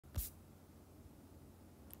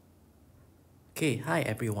Okay, hi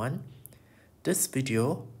everyone. This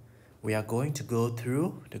video, we are going to go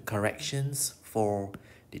through the corrections for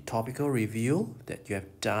the topical review that you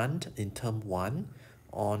have done in term 1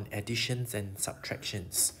 on additions and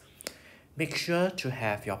subtractions. Make sure to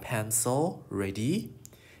have your pencil ready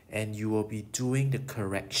and you will be doing the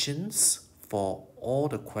corrections for all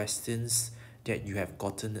the questions that you have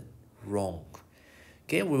gotten wrong.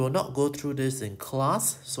 Okay, we will not go through this in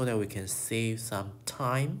class so that we can save some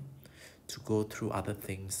time to go through other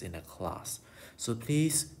things in a class. So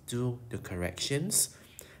please do the corrections.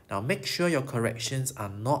 Now make sure your corrections are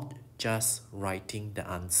not just writing the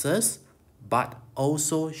answers, but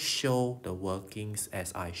also show the workings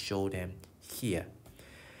as I show them here.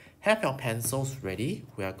 Have your pencils ready.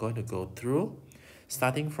 We are going to go through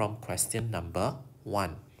starting from question number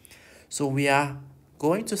 1. So we are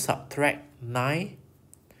going to subtract 9.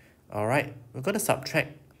 Alright, we're going to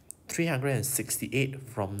subtract 368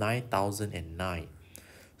 from 9009.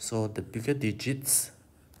 So the bigger digits,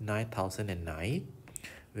 9009,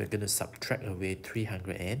 we're going to subtract away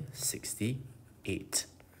 368.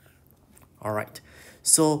 Alright,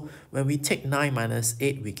 so when we take 9 minus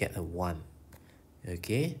 8, we get a 1.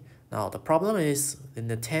 Okay, now the problem is in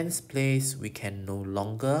the tens place, we can no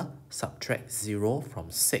longer subtract 0 from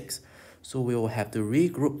 6. So we will have to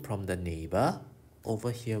regroup from the neighbor.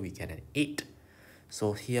 Over here, we get an 8.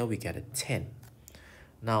 So here we get a 10.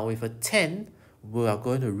 Now with a 10, we are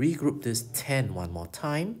going to regroup this 10 one more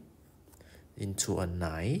time into a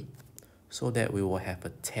 9 so that we will have a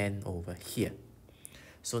 10 over here.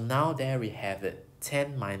 So now there we have it.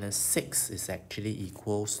 10 minus 6 is actually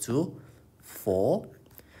equals to 4.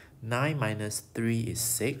 9 minus 3 is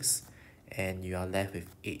 6. And you are left with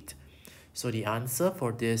 8. So the answer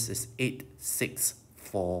for this is 8, 6,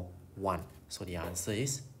 4, 1. So the answer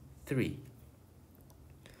is 3.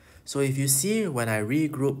 So if you see when I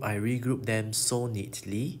regroup them so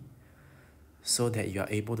neatly so that you are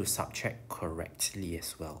able to subtract correctly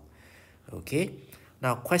as well. Okay.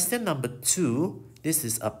 Now question number 2, this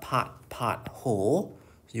is a part whole.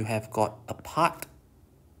 You have got a part.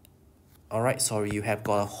 You have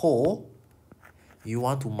got a whole. You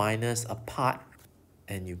want to minus a part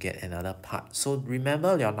and you get another part. So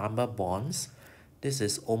remember your number bonds. This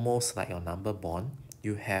is almost like your number bond.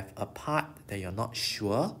 You have a part that you're not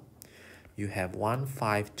sure. You have 1,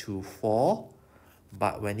 5, 2, 4.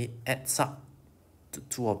 But when it adds up, the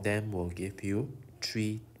two of them will give you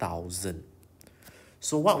 3,000.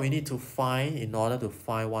 So what we need to find in order to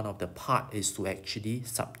find one of the part is to actually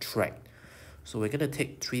subtract. So we're going to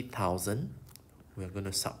take 3,000. We're going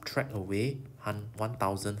to subtract away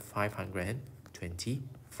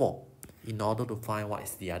 1,524 in order to find what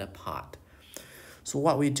is the other part. So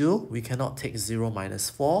what we do, we cannot take 0 minus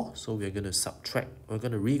 4. So we're going to subtract. We're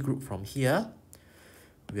going to regroup from here.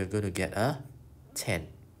 We're going to get a 10.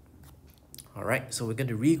 Alright, so we're going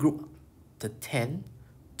to regroup the 10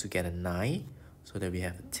 to get a 9. So that we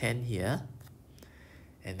have a 10 here.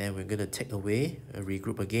 And then we're going to take away a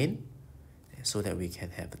regroup again so that we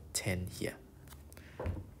can have a 10 here.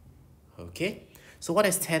 Okay, so what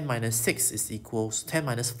is 10 minus 6 is equals, 10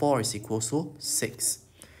 minus 4 is equals to 6.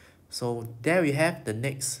 So there we have the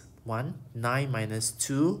next one. 9 minus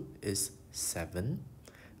 2 is 7.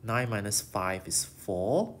 9 minus 5 is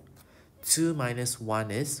 4. 2 minus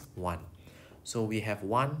 1 is 1. So we have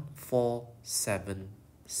 1, 4, 7,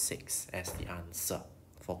 6 as the answer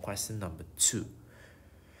for question number 2.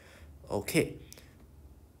 Okay.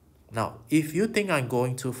 Now, if you think I'm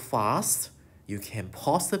going too fast, you can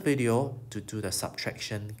pause the video to do the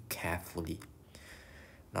subtraction carefully.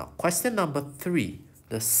 Now, question number 3.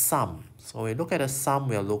 The sum. So we look at the sum,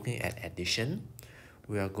 we are looking at addition.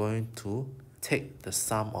 We are going to take the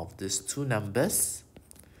sum of these two numbers.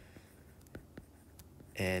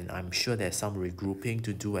 And I'm sure there's some regrouping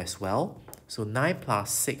to do as well. So 9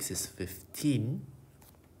 plus 6 is 15.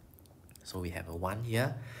 So we have a 1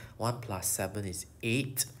 here. 1 plus 7 is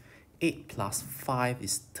 8. 8 plus 5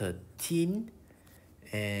 is 13.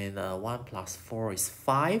 And 1 plus 4 is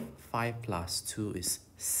 5. 5 plus 2 is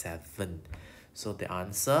 7. So the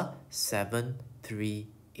answer 7, 3,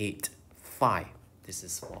 8, 5. This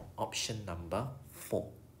is for option number 4.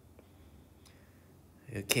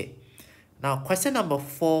 Okay. Now question number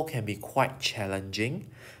 4 can be quite challenging.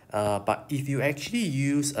 But if you actually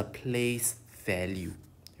use a place value,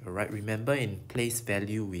 alright, remember in place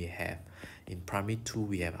value we have, in primary 2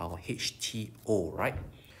 we have our HTO, right?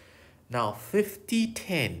 Now 50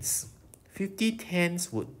 tens. 50 tens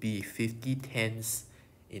would be 50 tens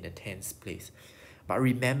in the tens place. But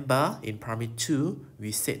remember, in primary 2,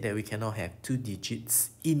 we said that we cannot have 2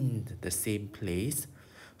 digits in the same place.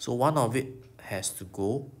 So one of it has to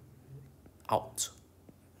go out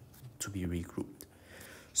to be regrouped.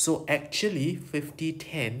 So actually 50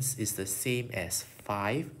 tens is the same as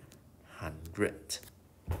 500.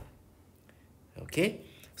 Okay,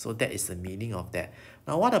 so that is the meaning of that.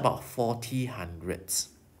 Now what about 40 hundredths?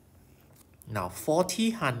 Now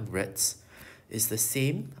 40 hundredths is the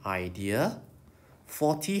same idea.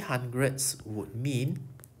 40 hundredths would mean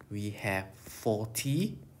we have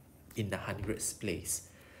 40 in the hundredths place.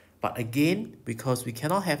 But again, because we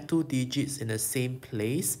cannot have two digits in the same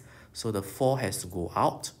place, so the 4 has to go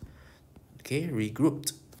out. Okay,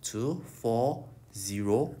 regrouped to 4,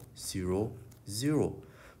 0, 0, 0.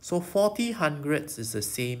 So 40 hundredths is the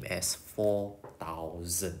same as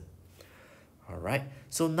 4,000. Alright,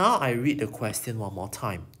 so now I read the question one more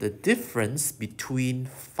time. The difference between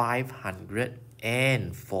 500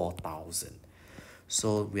 and 4,000.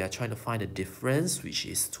 So we are trying to find the difference, which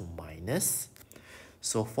is to minus.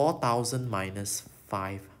 So 4,000 minus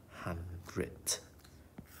 500.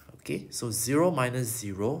 Okay, so 0 minus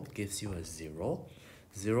 0 gives you a 0.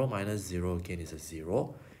 0 minus 0 again is a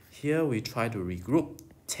 0. Here we try to regroup.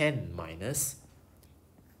 10 minus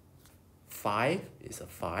 5 is a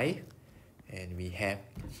 5. And we have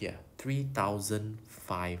here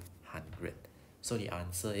 3,500. So the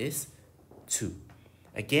answer is 2.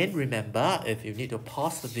 Again, remember, if you need to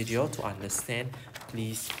pause the video to understand,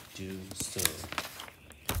 please do so.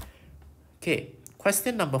 Okay,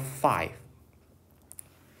 question number 5.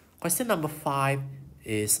 Question number 5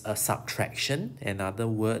 is a subtraction. Another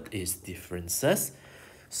word is differences.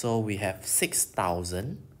 So we have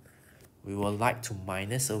 6,000. We would like to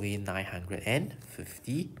minus away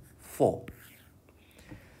 954.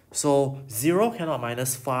 So 0 cannot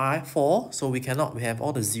minus 4, so we have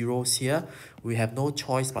all the zeros here. We have no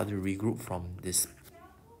choice but to regroup from this.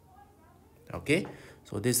 Okay,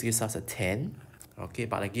 so this gives us a 10. Okay,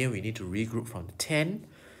 but again, we need to regroup from the 10.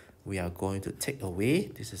 We are going to take away,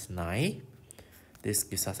 this is 9. This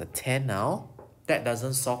gives us a 10 now. That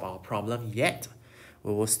doesn't solve our problem yet.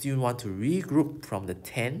 We will still want to regroup from the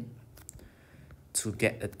 10 to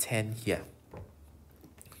get a 10 here.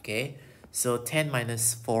 Okay, so 10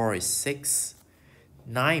 minus 4 is 6.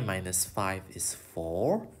 9 minus 5 is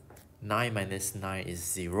 4. 9 minus 9 is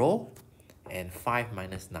 0. And 5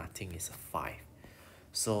 minus nothing is a 5.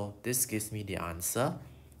 So this gives me the answer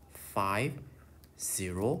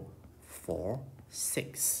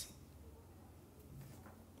 5046.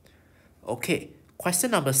 Okay,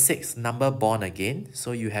 question number 6, number bond again.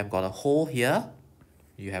 So you have got a hole here.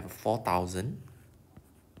 You have 4,000.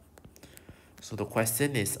 So the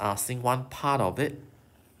question is asking one part of it.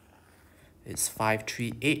 It's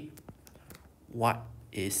 538. What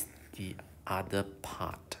is the other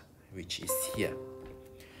part, which is here?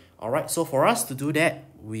 Alright, so for us to do that,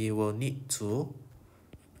 we will need to,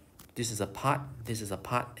 this is a part, this is a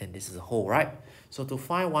part, and this is a whole, right? So to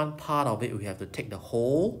find one part of it, we have to take the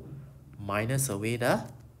whole minus away the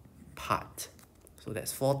part. So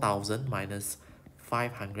that's 4,000 minus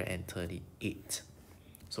 538.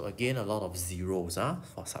 So again, a lot of zeros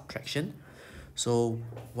for subtraction. So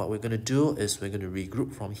what we're going to do is we're going to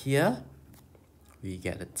regroup from here. We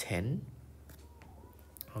get a 10.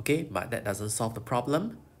 Okay, but that doesn't solve the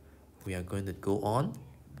problem. We are going to go on.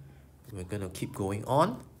 We're going to keep going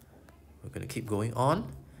on. We're going to keep going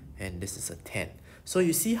on. And this is a 10. So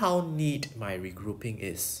you see how neat my regrouping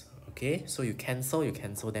is. Okay, so you cancel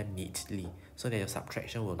them neatly so that your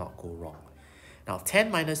subtraction will not go wrong. Now 10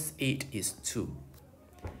 minus 8 is 2.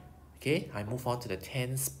 Okay, I move on to the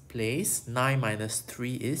tens place. 9 minus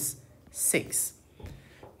 3 is 6.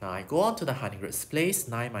 Now I go on to the hundreds place.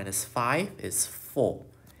 9 minus 5 is 4.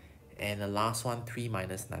 And the last one, 3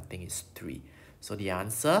 minus nothing is 3. So the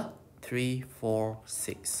answer,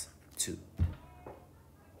 3462.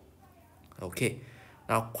 Okay,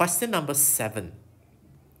 now question number 7.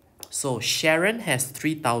 So Sharon has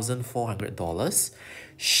 $3,400.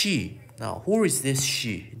 Now who is this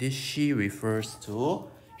she? This she refers to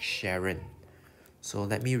Sharon. So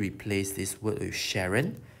let me replace this word with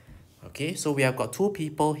Sharon. Okay, so we have got two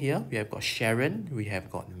people here. We have got Sharon, we have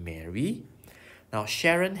got Mary. Now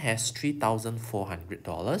Sharon has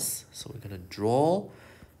 $3,400. So we're going to draw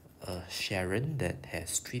Sharon that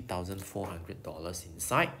has $3,400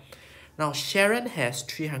 inside. Now Sharon has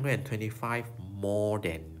 325 more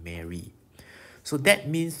than Mary. So that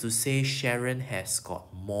means to say Sharon has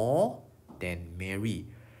got more than Mary.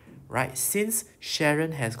 Right? Since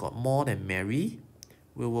Sharon has got more than Mary,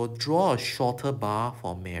 we will draw a shorter bar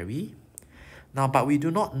for Mary. Now, but we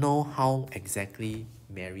do not know how exactly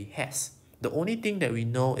Mary has. The only thing that we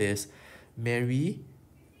know is Mary,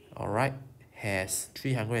 alright, has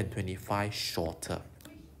 325 shorter.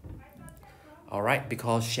 all right,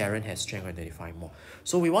 because Sharon has 325 more.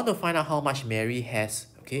 So we want to find out how much Mary has.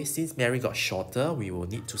 Okay, since Mary got shorter, we will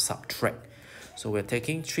need to subtract. So we're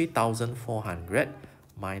taking 3,400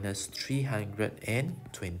 minus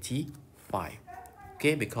 325.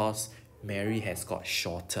 Okay, because Mary has got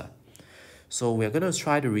shorter. So we're going to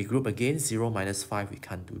try to regroup again. 0 minus 5, we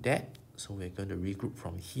can't do that. So we're going to regroup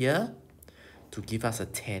from here to give us a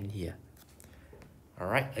 10 here. All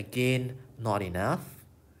right, again, not enough.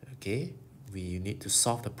 Okay, we need to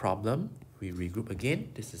solve the problem. We regroup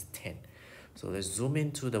again. This is 10. So let's zoom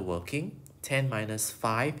into the working. 10 minus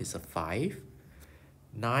 5 is a 5.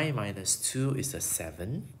 9 minus 2 is a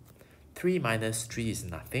 7. 3 minus 3 is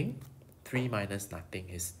nothing. 3 minus nothing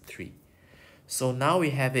is 3. So now we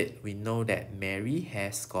have it. We know that Mary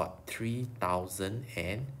has got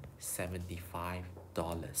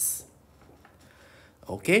 $3,075.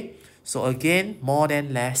 Okay, so again, more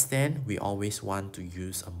than, less than, we always want to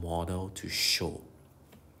use a model to show.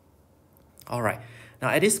 Alright, now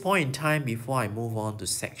at this point in time, before I move on to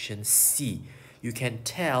section C, you can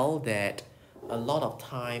tell that a lot of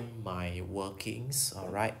time my workings,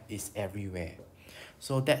 alright, is everywhere.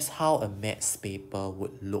 So that's how a maths paper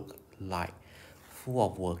would look like. Full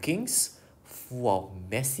of workings, full of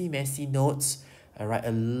messy notes, alright,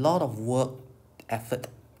 a lot of work, effort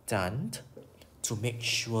done to make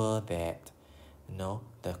sure that, you know,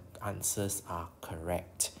 the answers are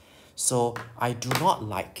correct. So I do not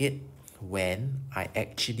like it when I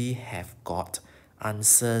actually have got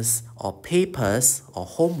answers or papers or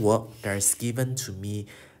homework that is given to me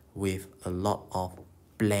with a lot of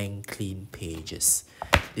blank clean pages.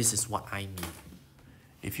 This is what I mean.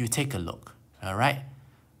 If you take a look, all right?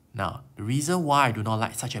 Now, the reason why I do not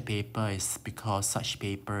like such a paper is because such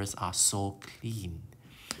papers are so clean.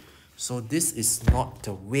 So this is not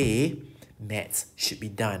the way maths should be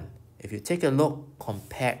done. If you take a look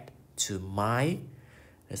compared to mine,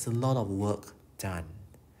 there's a lot of work done.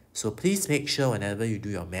 So please make sure whenever you do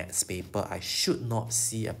your maths paper, I should not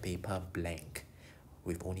see a paper blank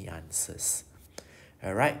with only answers.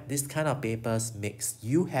 Alright, this kind of papers makes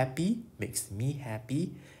you happy, makes me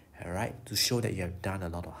happy, alright, to show that you have done a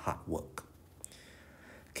lot of hard work.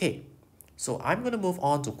 Okay, so I'm going to move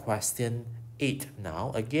on to question 8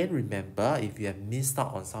 now. Again, remember, if you have missed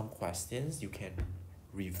out on some questions, you can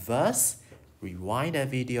rewind the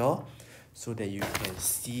video so that you can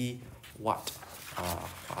see what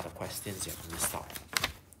are the questions you have missed out.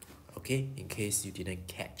 Okay, in case you didn't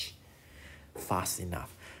catch fast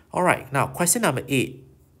enough. Alright, now question number 8.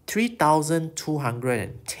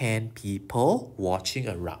 3,210 people watching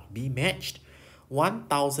a rugby match.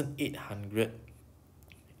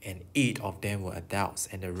 1,808 of them were adults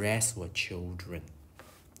and the rest were children.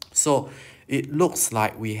 So it looks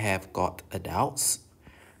like we have got adults,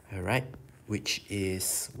 alright, which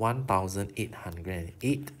is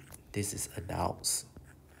 1,808. This is adults.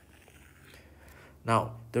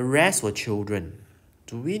 Now, the rest were children.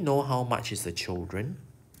 Do we know how much is the children?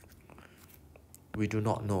 We do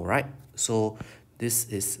not know, right? So this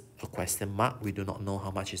is a question mark. We do not know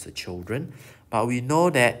how much is the children. But we know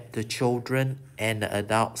that the children and the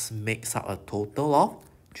adults makes up a total of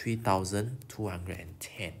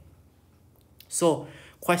 3,210. So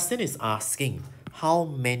question is asking how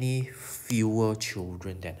many fewer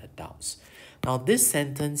children than adults. Now this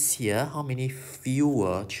sentence here, how many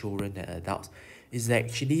fewer children than adults, is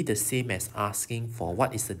actually the same as asking for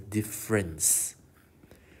what is the difference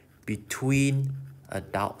between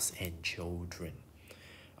adults and children.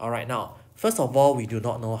 Alright, now, first of all, we do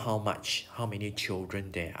not know how many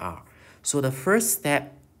children there are. So the first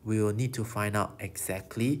step, we will need to find out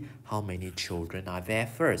exactly how many children are there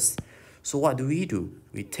first. So what do?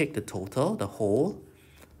 We take the total, the whole,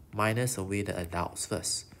 minus away the adults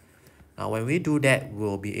first. Now when we do that,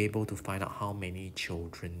 we'll be able to find out how many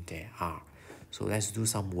children there are. So let's do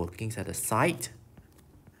some workings at the side.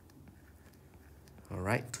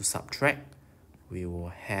 Alright, to subtract, we will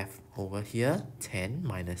have over here 10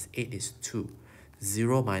 minus 8 is 2.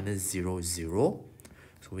 0 minus 0, 0.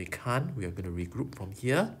 So we are going to regroup from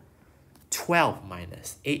here. 12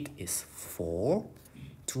 minus 8 is 4.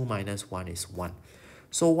 2 minus 1 is 1.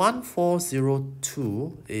 So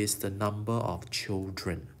 1402 is the number of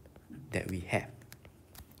children that we have.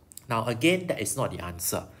 Now again, that is not the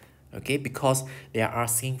answer. Okay, because they are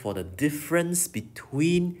asking for the difference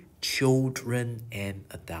between children and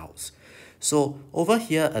adults. So over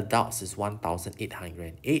here, adults is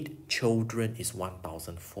 1,808, children is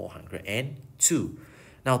 1,402.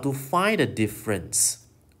 Now to find the difference,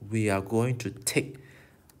 we are going to take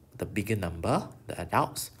the bigger number, the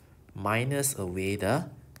adults, minus away the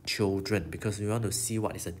children, because we want to see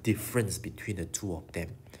what is the difference between the two of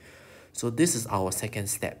them. So this is our second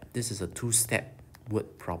step. This is a two-step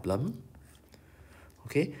word problem.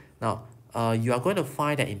 Okay, now you are going to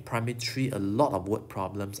find that in primary 3, a lot of word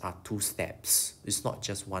problems are two steps. It's not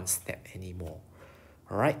just one step anymore.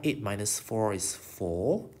 Alright, 8 minus 4 is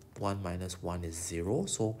 4. 1 minus 1 is 0.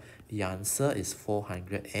 So the answer is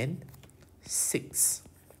 406.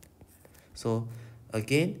 So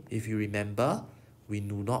again, if you remember, we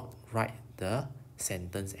do not write the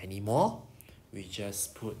sentence anymore. We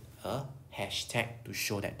just put a hashtag to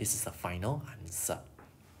show that this is the final answer.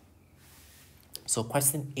 So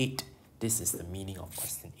question 8, this is the meaning of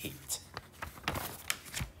question 8.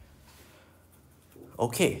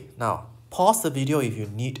 Okay, now pause the video if you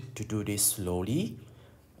need to do this slowly.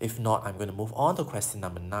 If not, I'm going to move on to question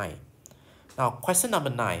number 9. Now, question number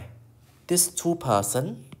 9. These two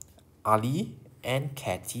persons, Ali and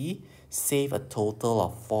Katie, save a total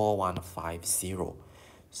of 4150.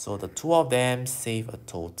 So the two of them save a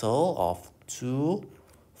total of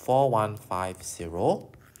 4150.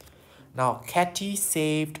 Now, Katie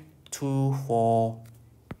saved 24.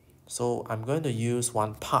 So I'm going to use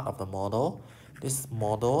one part of the model. This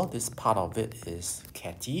part of it is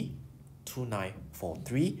Katie,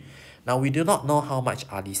 2943. Now we do not know how much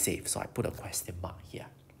Ali saved, so I put a question mark here.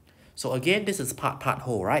 So again, this is part,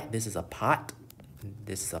 whole, right? This is a part,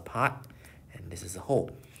 this is a part, and this is a whole.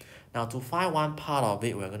 Now to find one part of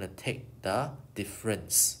it, we're going to take the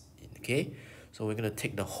difference, okay? So we're going to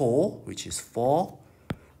take the whole, which is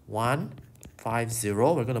 4150.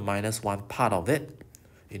 We're going to minus one part of it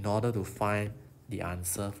in order to find the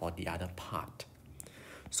answer for the other part.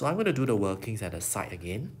 So I'm going to do the workings at the side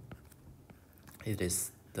again. It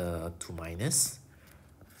is the 2 minus.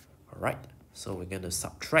 Alright, so we're going to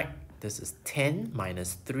subtract. This is 10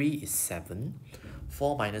 minus 3 is 7.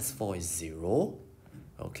 4 minus 4 is 0.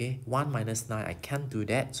 Okay, 1 minus 9, I can't do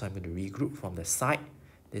that, so I'm going to regroup from the side.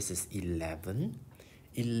 This is 11.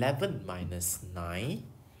 11 minus 9,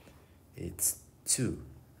 it's 2.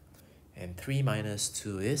 And 3 minus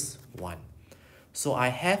 2 is 1. So I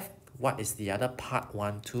have, what is the other part?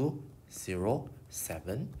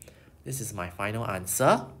 1207. This is my final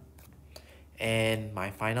answer. And my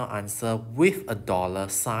final answer with a dollar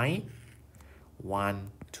sign,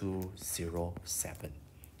 1207.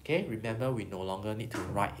 Okay, remember we no longer need to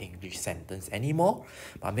write English sentence anymore,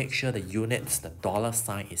 but make sure the units, the dollar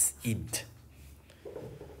sign is int.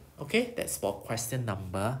 Okay, that's for question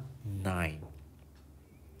number 9.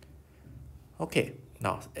 Okay,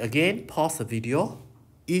 now again, pause the video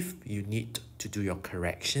if you need to do your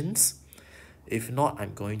corrections. If not,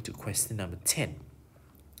 I'm going to question number 10.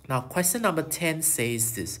 Now, question number 10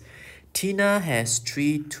 says this. Tina has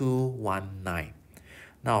 3219.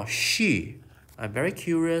 Now, she, I'm very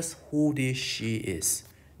curious who this she is.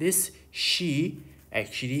 This she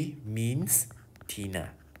actually means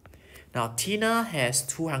Tina. Now, Tina has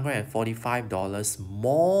 $245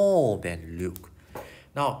 more than Luke.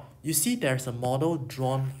 Now, you see there's a model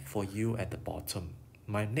drawn for you at the bottom.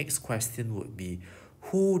 My next question would be,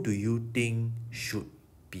 who do you think should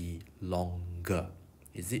be longer?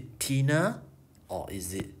 Is it Tina or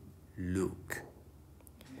is it Luke?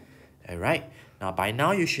 Alright, now by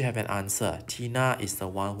now you should have an answer. Tina is the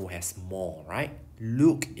one who has more, right?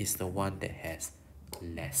 Luke is the one that has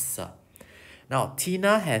lesser. Now,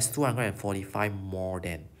 Tina has 245 more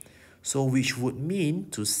than. So which would mean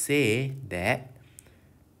to say that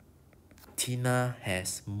Tina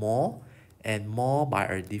has more, and more by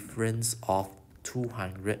a difference of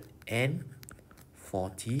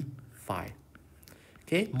 245.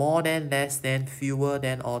 Okay, more than, less than, fewer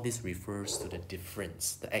than, all this refers to the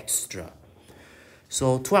difference, the extra.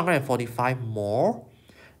 So 245 more.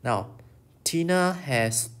 Now, Tina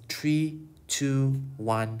has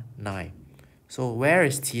 3219. So where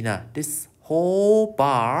is Tina? This whole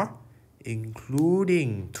bar,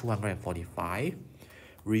 including 245,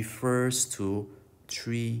 refers to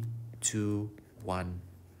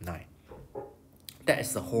 3219. That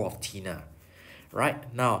is the whole of Tina.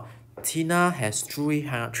 Right? Now, Tina has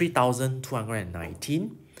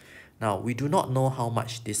 3,219. Now, we do not know how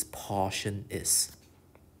much this portion is.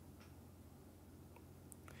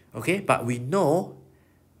 Okay, but we know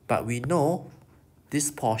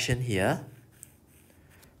this portion here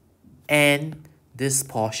and this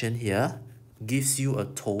portion here gives you a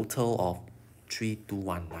total of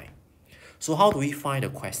 3219. So how do we find the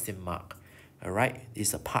question mark? Alright,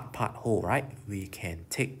 it's a part whole, right? We can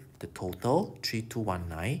take the total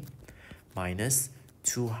 3219 minus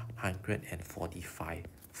 245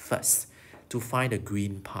 first to find the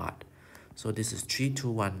green part. So this is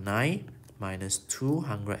 3219 minus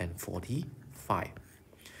 245.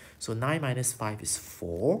 So 9 minus 5 is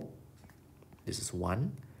 4. This is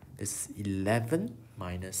 1. This is 11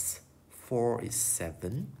 minus 4 is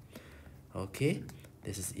 7. Okay,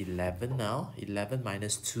 this is 11 now. 11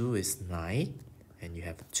 minus 2 is 9. And you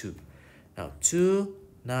have 2. Now, 2,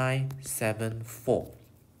 9, 7, 4.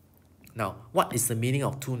 Now, what is the meaning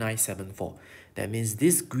of 2, 9, 7, 4? That means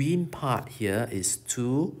this green part here is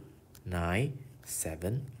 2, 9,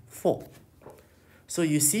 7, 4. So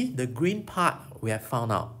you see, the green part we have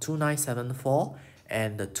found out, 2, 9, 7, 4,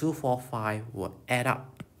 and the 2, 4, 5 will add up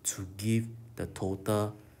to give the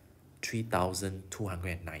total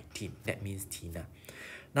 3,219. That means Tina.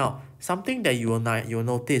 Now, something that you'll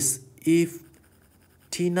notice, if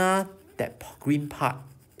Tina, that green part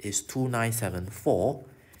is 2974,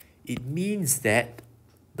 it means that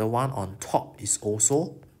the one on top is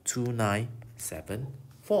also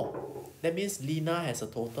 2974. That means Lena has a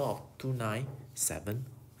total of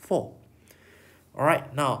 2974.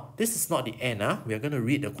 Alright, now this is not the end. We are going to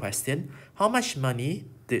read the question. How much money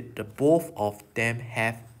did the both of them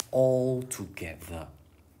have all together?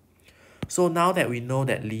 So now that we know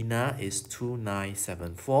that Lena is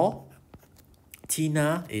 2974,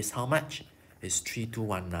 Tina is how much? Is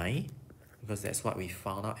 3219, because that's what we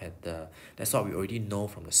found out that's what we already know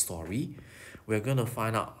from the story. We're going to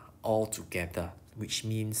find out all together, which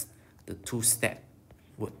means the two-step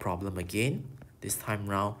word problem again. This time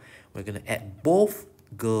round, we're going to add both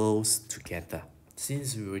girls together,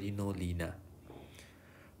 since we already know Lena.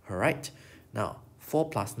 Alright, now 4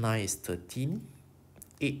 plus 9 is 13,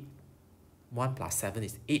 8, 1 plus 7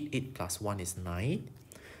 is 8, 8 plus 1 is 9,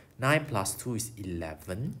 9 plus 2 is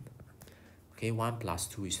 11, okay, 1 plus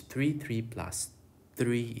 2 is 3, 3 plus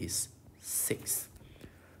 3 is 6,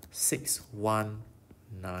 6, 1,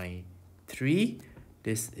 9, 3.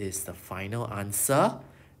 This is the final answer.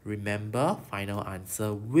 Remember, final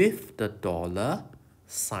answer with the dollar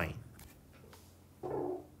sign.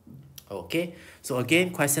 Okay, so again,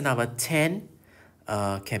 question number 10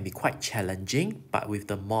 can be quite challenging, but with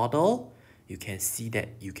the model, you can see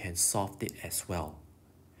that you can solve it as well.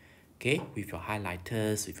 Okay, with your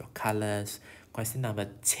highlighters, with your colors. Question number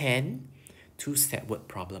 10, two-step word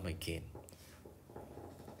problem again.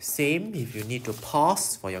 Same, if you need to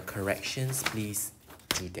pause for your corrections, please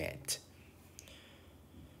do that.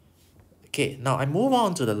 Okay, now I move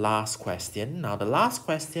on to the last question. Now the last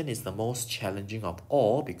question is the most challenging of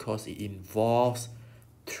all because it involves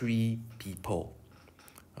 3 people.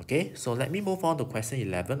 Okay, so let me move on to question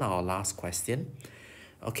 11, our last question.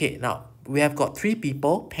 Okay, now we have got 3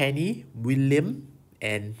 people, Penny, William,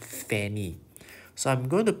 and Fanny. So I'm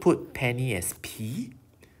going to put Penny as P,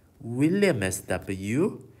 William as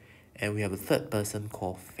W, and we have a third person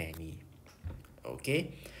called Fanny.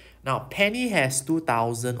 Okay, now Penny has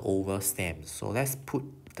 2,000 over stamps. So let's put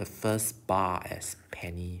the first bar as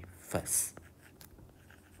Penny first.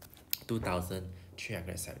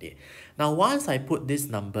 2,378. Now once I put this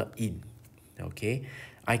number in, okay,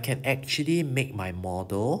 I can actually make my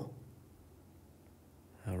model.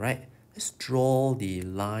 Alright, let's draw the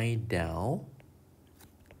line down.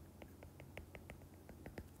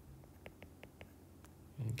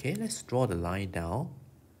 Okay, let's draw the line down.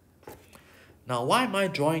 Now, why am I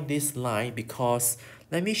drawing this line? Because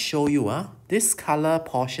let me show you. This color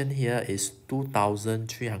portion here is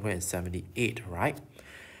 2,378, right?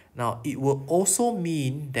 Now, it will also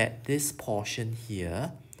mean that this portion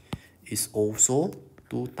here is also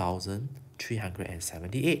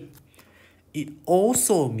 2,378. It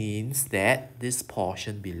also means that this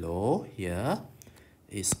portion below here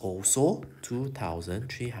is also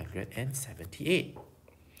 2,378.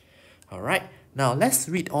 Alright, now let's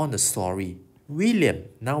read on the story. William,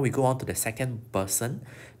 now we go on to the second person.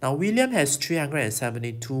 Now William has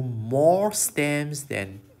 372 more stamps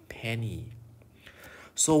than Penny.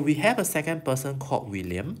 So we have a second person called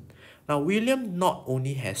William. Now William not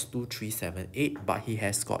only has 2,378, but he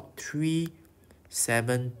has got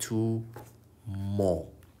 372 more.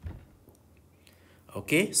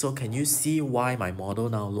 Okay, so can you see why my model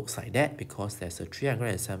now looks like that? Because there's a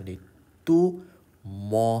 372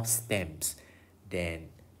 more stamps than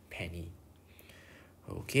Penny.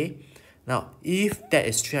 Okay, now if that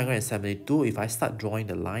is 372, if I start drawing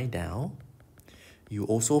the line down, you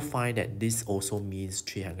also find that this also means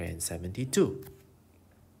 372.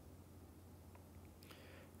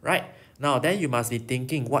 Right, now then you must be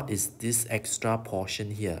thinking, what is this extra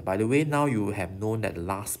portion here? By the way, now you have known that the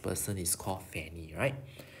last person is called Fanny, right?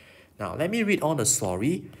 Now let me read on the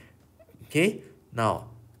story. Okay, now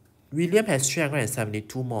William has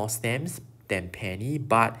 372 more stamps than Penny,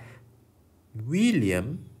 but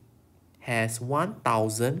William has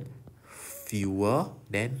 1,000 fewer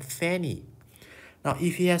than Fanny. Now,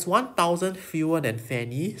 if he has 1,000 fewer than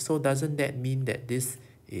Fanny, so doesn't that mean that this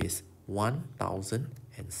is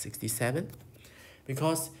 1067.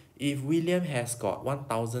 Because if William has got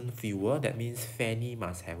 1000 fewer, that means Fanny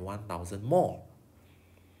must have 1000 more.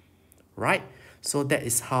 Right? So that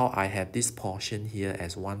is how I have this portion here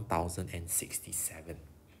as 1067.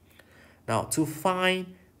 Now to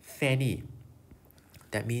find Fanny,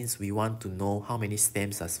 that means we want to know how many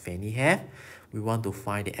stems does Fanny have. We want to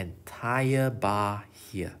find the entire bar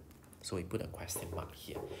here. So we put a question mark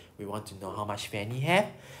here. We want to know how much Fanny have.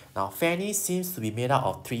 Now Fanny seems to be made up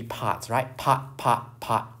of 3 parts, right? Part,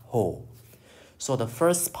 whole. So the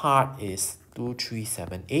first part is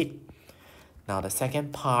 2378. Now the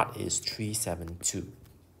second part is 372.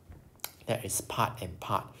 That is part and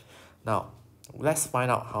part. Now let's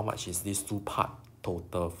find out how much is this 2 part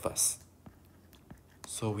total first.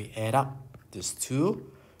 So we add up this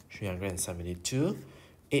 2, 372.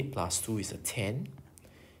 8 plus 2 is a 10.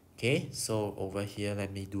 Okay, so over here,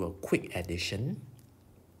 let me do a quick addition.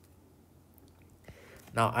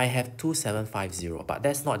 Now I have 2750, but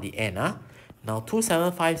that's not the end. Now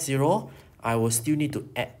 2750, I will still need to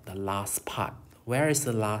add the last part. Where is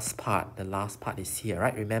the last part? The last part is here,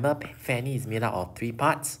 right? Remember, Fanny is made up of 3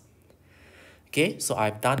 parts. Okay, so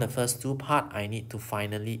I've done the first 2 parts. I need to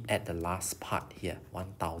finally add the last part here,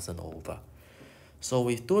 1000 over. So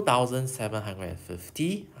with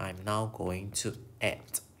 2750, I'm now going to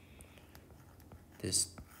add this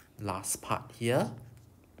last part here,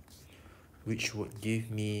 which would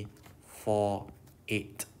give me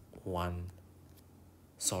 481.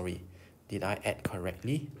 Sorry, did I add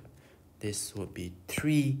correctly? This would be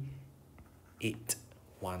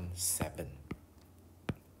 3817.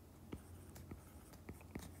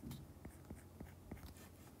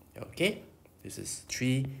 Okay, this is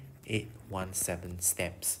 3817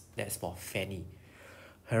 steps. That's for Fanny.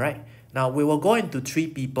 Alright, now we will go into 3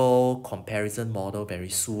 people comparison model very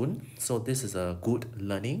soon. So this is a good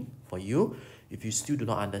learning for you. If you still do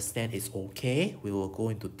not understand, it's okay. We will go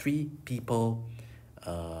into 3 people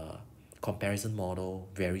comparison model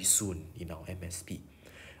very soon in our MSP.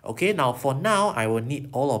 Okay, now for now, I will need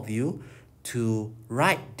all of you to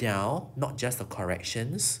write down not just the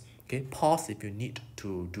corrections. Okay, pause if you need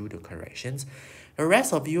to do the corrections. The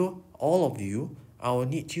rest of you, all of you, I will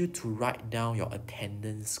need you to write down your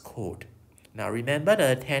attendance code. Now remember,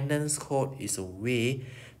 the attendance code is a way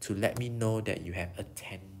to let me know that you have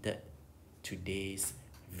attended today's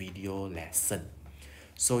video lesson.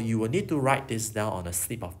 So you will need to write this down on a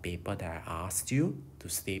slip of paper that I asked you to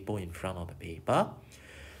staple in front of the paper.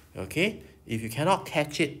 Okay, if you cannot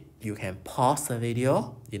catch it, you can pause the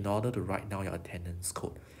video in order to write down your attendance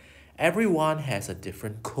code. Everyone has a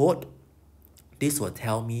different code. This will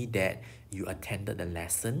tell me that you attended the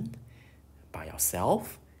lesson by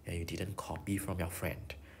yourself and you didn't copy from your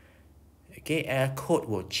friend. Okay, our code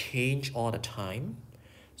will change all the time.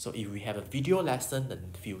 So if we have a video lesson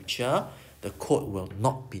in the future, the code will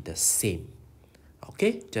not be the same.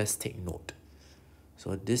 Okay, just take note.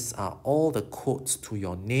 So these are all the codes to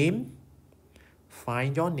your name.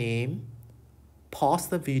 Find your name, pause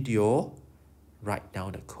the video, write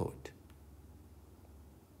down the code.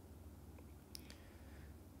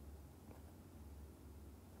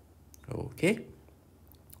 Okay,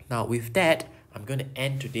 now with that, I'm going to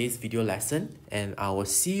end today's video lesson and I will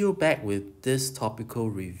see you back with this topical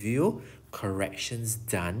review, corrections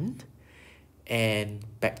done, and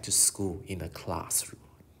back to school in the classroom.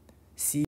 See